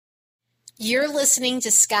You're listening to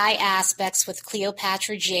Sky Aspects with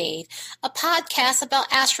Cleopatra Jade, a podcast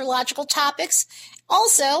about astrological topics,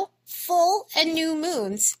 also full and new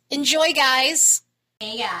moons. Enjoy, guys.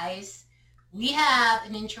 Hey guys, we have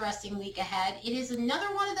an interesting week ahead. It is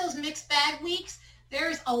another one of those mixed bag weeks.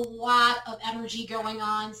 There's a lot of energy going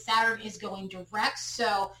on. Saturn is going direct,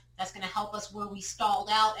 so that's going to help us where we stalled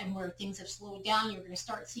out and where things have slowed down. You're going to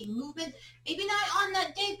start seeing movement. Maybe not on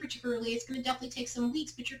that day particularly. It's going to definitely take some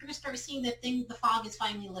weeks, but you're going to start seeing that the fog is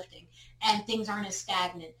finally lifting and things aren't as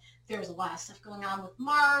stagnant. There's a lot of stuff going on with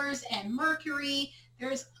Mars and Mercury.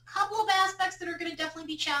 There's a couple of aspects that are going to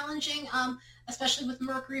definitely be challenging, especially with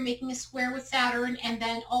Mercury making a square with Saturn, and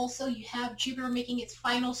then also you have Jupiter making its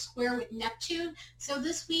final square with Neptune. So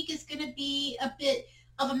this week is going to be a bit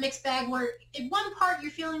of a mixed bag where in one part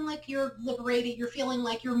you're feeling like you're liberated, you're feeling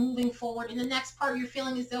like you're moving forward. In the next part you're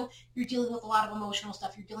feeling as though you're dealing with a lot of emotional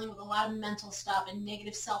stuff, you're dealing with a lot of mental stuff and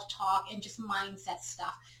negative self-talk and just mindset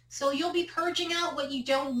stuff. So you'll be purging out what you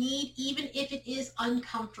don't need, even if it is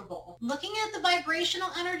uncomfortable. Looking at the vibrational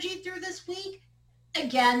energy through this week,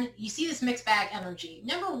 again, you see this mixed bag energy.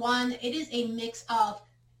 Number one, it is a mix of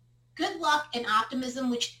good luck and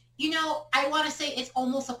optimism, which, I want to say it's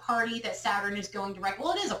almost a party that Saturn is going direct.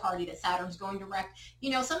 Well, it is a party that Saturn's going direct.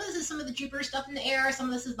 Some of this is some of the Jupiter stuff in the air. Some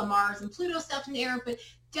of this is the Mars and Pluto stuff in the air. But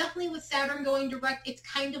definitely with Saturn going direct, it's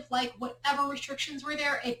kind of like whatever restrictions were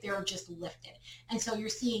there, they're just lifted. And so you're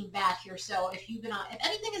seeing that here. So if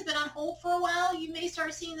anything has been on hold for a while, you may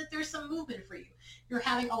start seeing that there's some movement for you. You're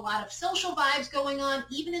having a lot of social vibes going on,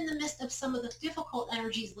 even in the midst of some of the difficult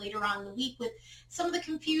energies later on in the week with some of the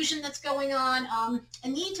confusion that's going on, a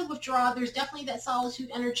need to withdraw. There's definitely that solitude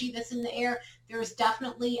energy that's in the air. There's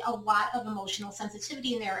definitely a lot of emotional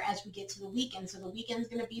sensitivity in there as we get to the weekend. So the weekend's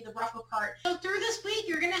going to be the rougher part. So through this week,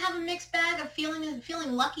 you're going to have a mixed bag of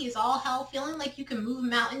feeling lucky as all hell, feeling like you can move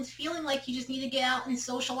mountains, feeling like you just need to get out and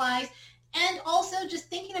socialize. And also just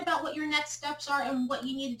thinking about what your next steps are and what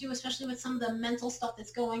you need to do, especially with some of the mental stuff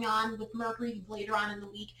that's going on with Mercury later on in the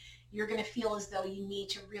week. You're going to feel as though you need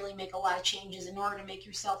to really make a lot of changes in order to make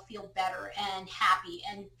yourself feel better and happy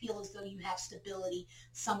and feel as though you have stability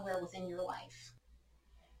somewhere within your life.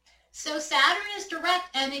 So Saturn is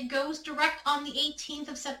direct, and it goes direct on the 18th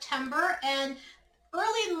of September, and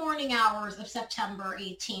early in the morning hours of September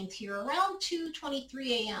 18th here, around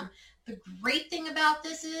 2:23 a.m. The great thing about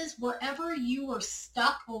this is wherever you were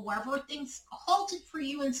stuck or wherever things halted for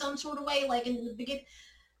you in some sort of way, like in the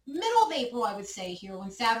middle of April, I would say here, when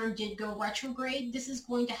Saturn did go retrograde, this is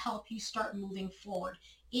going to help you start moving forward.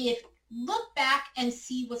 If look back and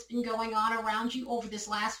see what's been going on around you over this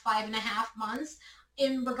last 5.5 months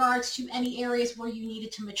in regards to any areas where you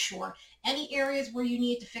needed to mature, any areas where you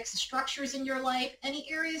needed to fix the structures in your life, any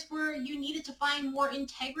areas where you needed to find more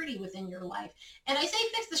integrity within your life. And I say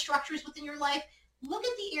fix the structures within your life. Look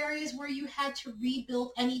at the areas where you had to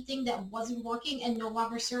rebuild anything that wasn't working and no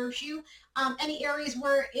longer serves you. Any areas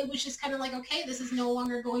where it was just kind of like, okay, this is no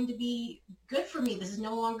longer going to be good for me. This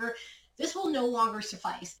will no longer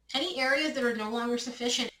suffice. Any areas that are no longer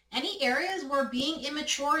sufficient. Any areas where being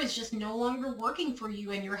immature is just no longer working for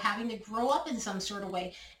you and you're having to grow up in some sort of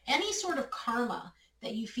way. Any sort of karma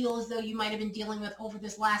that you feel as though you might have been dealing with over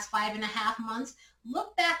this last 5.5 months,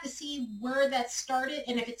 look back to see where that started,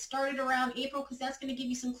 and if it started around April, because that's going to give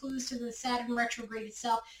you some clues to the Saturn retrograde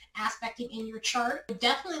itself aspecting in your chart.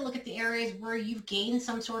 Definitely look at the areas where you've gained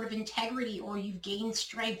some sort of integrity or you've gained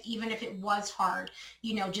strength, even if it was hard,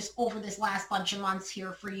 just over this last bunch of months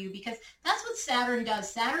here for you, because that's what Saturn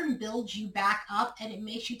does. Saturn builds you back up, and it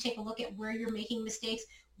makes you take a look at where you're making mistakes,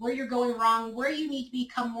 where you're going wrong, where you need to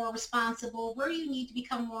become more responsible, where you need to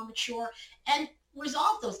become more mature, and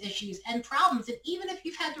resolve those issues and problems. And even if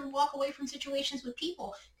you've had to walk away from situations with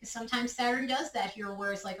people, because sometimes Saturn does that here,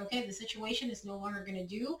 where it's like, okay, the situation is no longer going to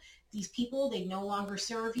do. These people, they no longer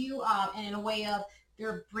serve you, and in a way of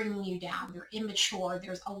they're bringing you down. They're immature.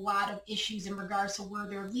 There's a lot of issues in regards to where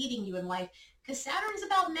they're leading you in life, because Saturn is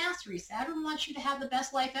about mastery. Saturn wants you to have the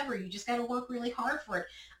best life ever. You just got to work really hard for it.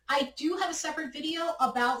 I do have a separate video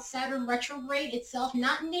about Saturn retrograde itself,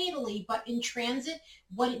 not natally, but in transit,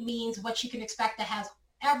 what it means, what you can expect. That has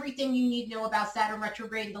everything you need to know about Saturn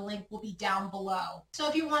retrograde. The link will be down below. So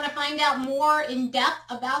if you want to find out more in depth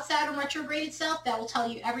about Saturn retrograde itself, that will tell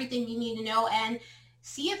you everything you need to know, and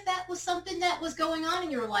see if that was something that was going on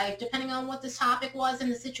in your life, depending on what the topic was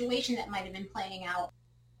and the situation that might have been playing out.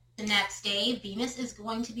 The next day, Venus is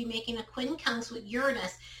going to be making a quincunx with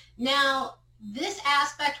Uranus. Now, this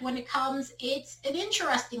aspect, when it comes, it's an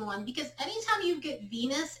interesting one, because anytime you get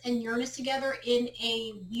Venus and Uranus together in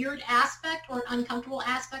a weird aspect or an uncomfortable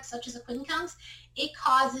aspect, such as a quincunx, it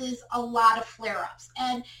causes a lot of flare-ups.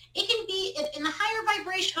 And it can be in the higher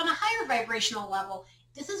vibration, on a higher vibrational level,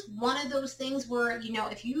 this is one of those things where,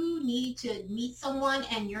 if you need to meet someone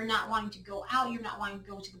and you're not wanting to go out, you're not wanting to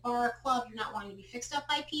go to the bar or club, you're not wanting to be fixed up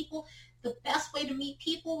by people, the best way to meet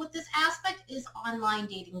people with this aspect is online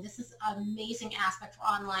dating. This is an amazing aspect for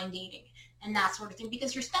online dating and that sort of thing,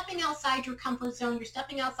 because you're stepping outside your comfort zone, you're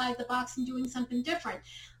stepping outside the box and doing something different.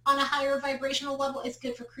 On a higher vibrational level, it's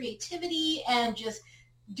good for creativity and just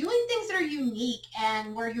doing things that are unique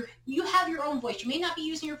and where you have your own voice. You may not be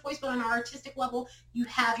using your voice, but on an artistic level, you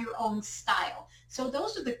have your own style. So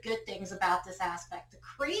those are the good things about this aspect. The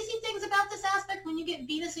crazy things about this aspect, when you get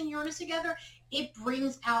Venus and Uranus together, it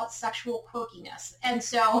brings out sexual quirkiness. And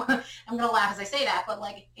so I'm going to laugh as I say that, but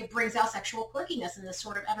like it brings out sexual quirkiness in this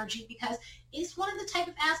sort of energy, because it's one of the type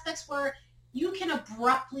of aspects where you can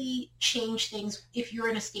abruptly change things if you're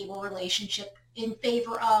in a stable relationship in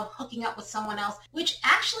favor of hooking up with someone else, which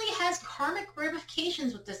actually has karmic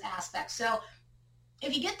ramifications with this aspect. So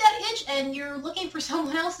if you get that itch and you're looking for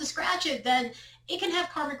someone else to scratch it, then it can have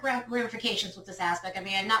karmic ramifications with this aspect. I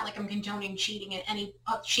mean, not like I'm condoning cheating in any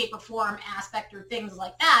shape or form aspect or things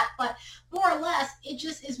like that, but more or less, it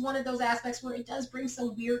just is one of those aspects where it does bring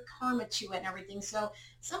some weird karma to it and everything. So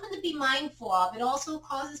something to be mindful of. It also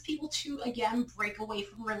causes people to, again, break away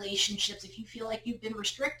from relationships. If you feel like you've been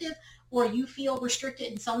restrictive or you feel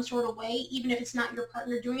restricted in some sort of way, even if it's not your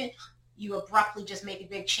partner doing it, you abruptly just make a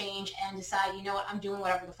big change and decide, you know what, I'm doing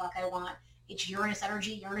whatever the fuck I want. It's Uranus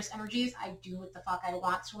energy. Uranus energy is I do what the fuck I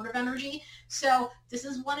want sort of energy. So this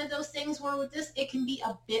is one of those things where with this, it can be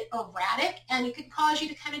a bit erratic and it can cause you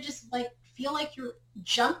to kind of just like feel like you're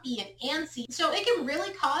jumpy and antsy. So it can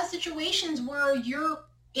really cause situations where you're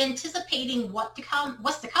anticipating what's to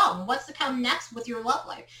come next with your love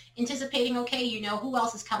life. Anticipating, okay, who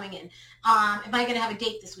else is coming in? Am I going to have a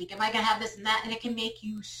date this week? Am I going to have this and that? And it can make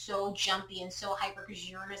you so jumpy and so hyper, because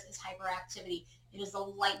Uranus is hyperactivity. It is a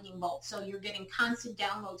lightning bolt. So you're getting constant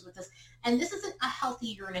downloads with this. And this isn't a healthy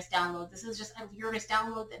Uranus download. This is just a Uranus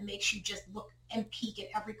download that makes you just look and peek at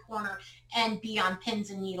every corner and be on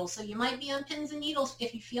pins and needles. So you might be on pins and needles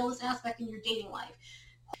if you feel this aspect in your dating life.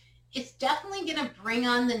 It's definitely going to bring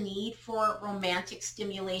on the need for romantic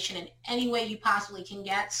stimulation in any way you possibly can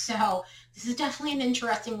get. So this is definitely an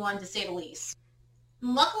interesting one, to say the least.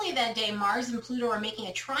 Luckily that day, Mars and Pluto are making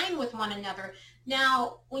a trine with one another.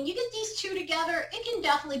 Now, when you get these two together, it can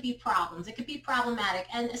definitely be problems. It could be problematic,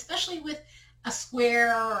 and especially with a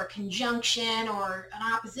square or a conjunction or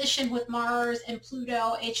an opposition with Mars and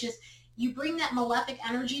Pluto, it's just, you bring that malefic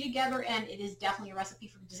energy together and it is definitely a recipe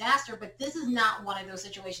for disaster. But this is not one of those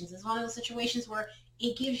situations. It's one of those situations where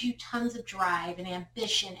it gives you tons of drive and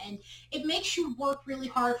ambition, and it makes you work really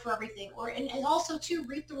hard for everything, and also to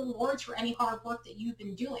reap the rewards for any hard work that you've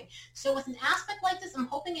been doing. So with an aspect like this, I'm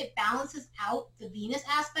hoping it balances out the Venus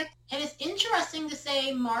aspect. And it's interesting to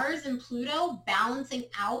say Mars and Pluto balancing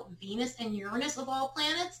out Venus and Uranus of all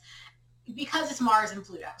planets, because it's Mars and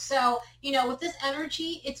Pluto. So, with this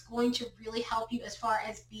energy, it's going to really help you as far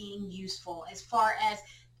as being useful, as far as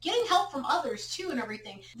getting help from others too and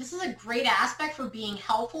everything. This is a great aspect for being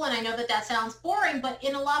helpful, and I know that sounds boring, but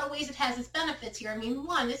in a lot of ways it has its benefits here. I mean,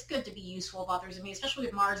 one, it's good to be useful of others. I mean, especially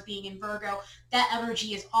with Mars being in Virgo, that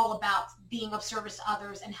energy is all about being of service to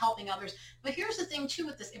others and helping others. But here's the thing too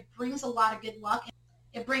with this, it brings a lot of good luck.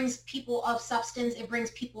 It brings people of substance. It brings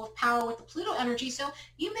people of power with the Pluto energy. So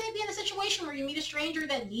you may be in a situation where you meet a stranger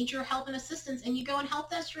that needs your help and assistance, and you go and help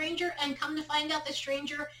that stranger, and come to find out the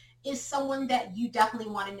stranger is someone that you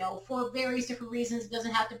definitely want to know for various different reasons. It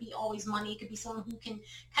doesn't have to be always money. It could be someone who can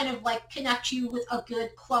kind of like connect you with a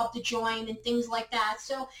good club to join and things like that.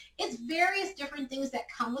 So it's various different things that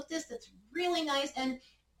come with this that's really nice. And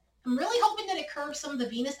I'm really hoping that it curbs some of the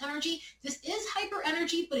Venus energy. This is hyper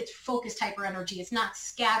energy, but it's focused hyper energy. It's not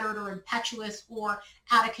scattered or impetuous or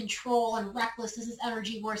out of control and reckless. This is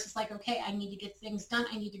energy where it's just like, okay, I need to get things done.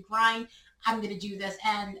 I need to grind. I'm going to do this.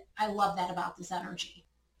 And I love that about this energy.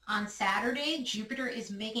 On Saturday, Jupiter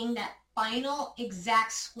is making that final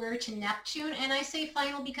exact square to Neptune. And I say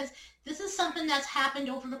final because this is something that's happened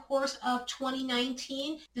over the course of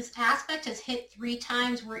 2019. This aspect has hit 3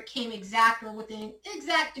 times where it came exact or within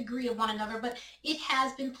exact degree of one another, but it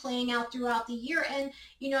has been playing out throughout the year. And,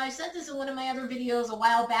 I said this in one of my other videos a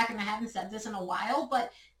while back, and I haven't said this in a while,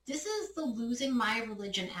 but this is the losing my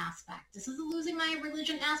religion aspect. This is the losing my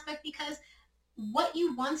religion aspect because what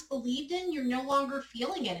you once believed in, you're no longer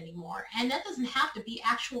feeling it anymore. And that doesn't have to be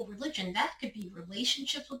actual religion. That could be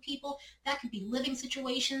relationships with people. That could be living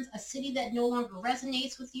situations, a city that no longer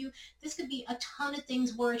resonates with you. This could be a ton of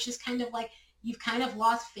things where it's just kind of like you've kind of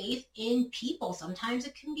lost faith in people. Sometimes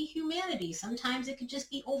it can be humanity. Sometimes it could just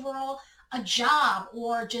be overall a job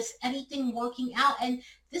or just anything working out. And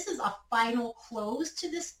this is a final close to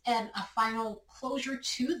this and a final closure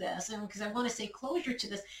to this. And because I want to say closure to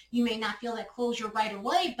this, you may not feel that closure right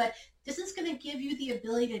away, but this is going to give you the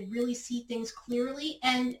ability to really see things clearly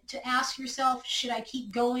and to ask yourself, should I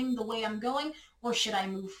keep going the way I'm going, or should I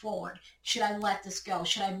move forward? Should I let this go?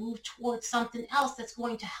 Should I move towards something else that's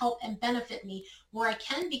going to help and benefit me, where I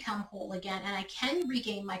can become whole again and I can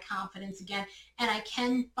regain my confidence again and I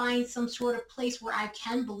can find some sort of place where I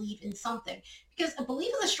can believe in something? Because a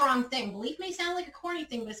belief is a strong thing. Belief may sound like a corny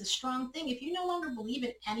thing, but it's a strong thing. If you no longer believe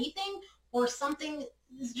in anything, or something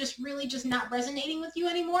is just really just not resonating with you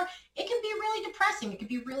anymore, it can be really depressing. It can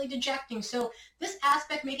be really dejecting. So this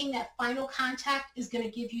aspect, making that final contact, is going to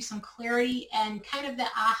give you some clarity and kind of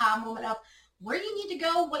that aha moment of where you need to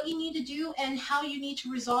go, what you need to do, and how you need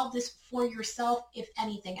to resolve this for yourself, if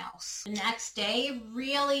anything else. The next day,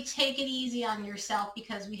 really take it easy on yourself,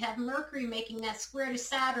 because we have Mercury making that square to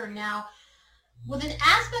Saturn now. With an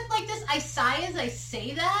aspect like this, I sigh as I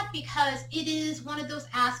say that, because it is one of those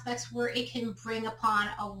aspects where it can bring upon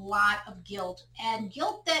a lot of guilt, and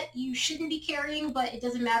guilt that you shouldn't be carrying, but it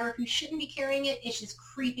doesn't matter if you shouldn't be carrying it, it's just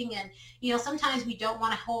creeping in. You know, sometimes we don't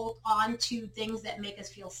want to hold on to things that make us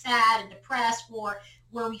feel sad and depressed, or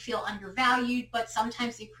where we feel undervalued, but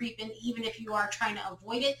sometimes they creep in even if you are trying to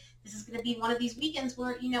avoid it. This is going to be one of these weekends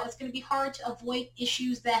where, you know, it's going to be hard to avoid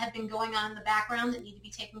issues that have been going on in the background that need to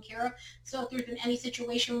be taken care of. So if there's been any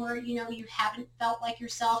situation where, you know, you haven't felt like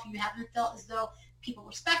yourself, you haven't felt as though people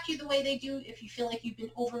respect you the way they do, if you feel like you've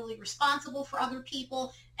been overly responsible for other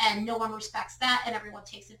people and no one respects that and everyone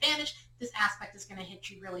takes advantage, this aspect is going to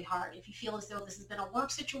hit you really hard. If you feel as though this has been a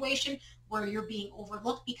work situation where you're being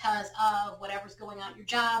overlooked because of whatever's going on at your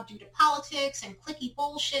job due to politics and cliquey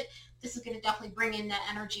bullshit, this is going to definitely bring in that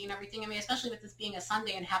energy and everything. I mean, especially with this being a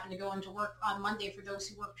Sunday and having to go into work on Monday for those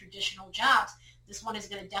who work traditional jobs, this one is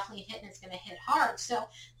going to definitely hit, and it's going to hit hard. So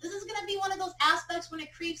this is going to be one of those aspects when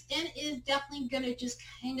it creeps in, is definitely going to just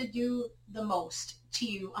kind of do the most to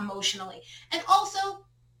you emotionally. And also,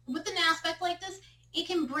 with an aspect like this, it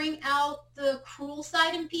can bring out the cruel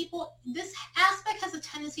side in people. This aspect has a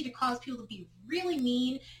tendency to cause people to be really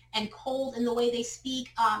mean and cold in the way they speak,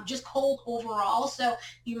 just cold overall. So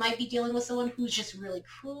you might be dealing with someone who's just really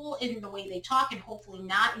cruel in the way they talk, and hopefully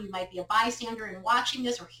not. You might be a bystander and watching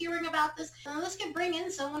this or hearing about this. This can bring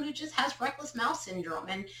in someone who just has reckless mouth syndrome,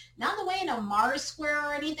 and not the way in a Mars square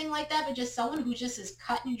or anything like that, but just someone who just is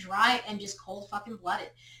cut and dry and just cold fucking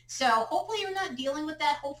blooded. So hopefully you're not dealing with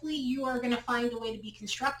that. Hopefully you are going to find a way to be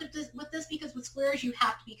constructive with this, because with squares you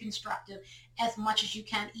have to be constructive as much as you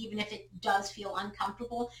can, even if it does feel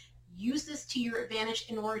uncomfortable. Use this to your advantage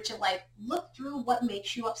in order to look through what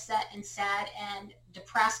makes you upset and sad and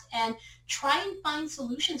depressed, and try and find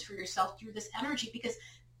solutions for yourself through this energy, because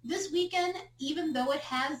this weekend, even though it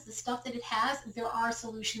has the stuff that it has, there are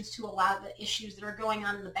solutions to a lot of the issues that are going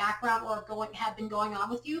on in the background or have been going on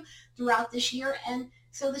with you throughout this year. And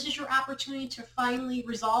so this is your opportunity to finally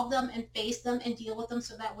resolve them and face them and deal with them,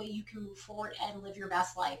 so that way you can move forward and live your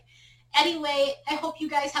best life. Anyway, I hope you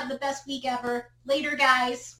guys have the best week ever. Later, guys.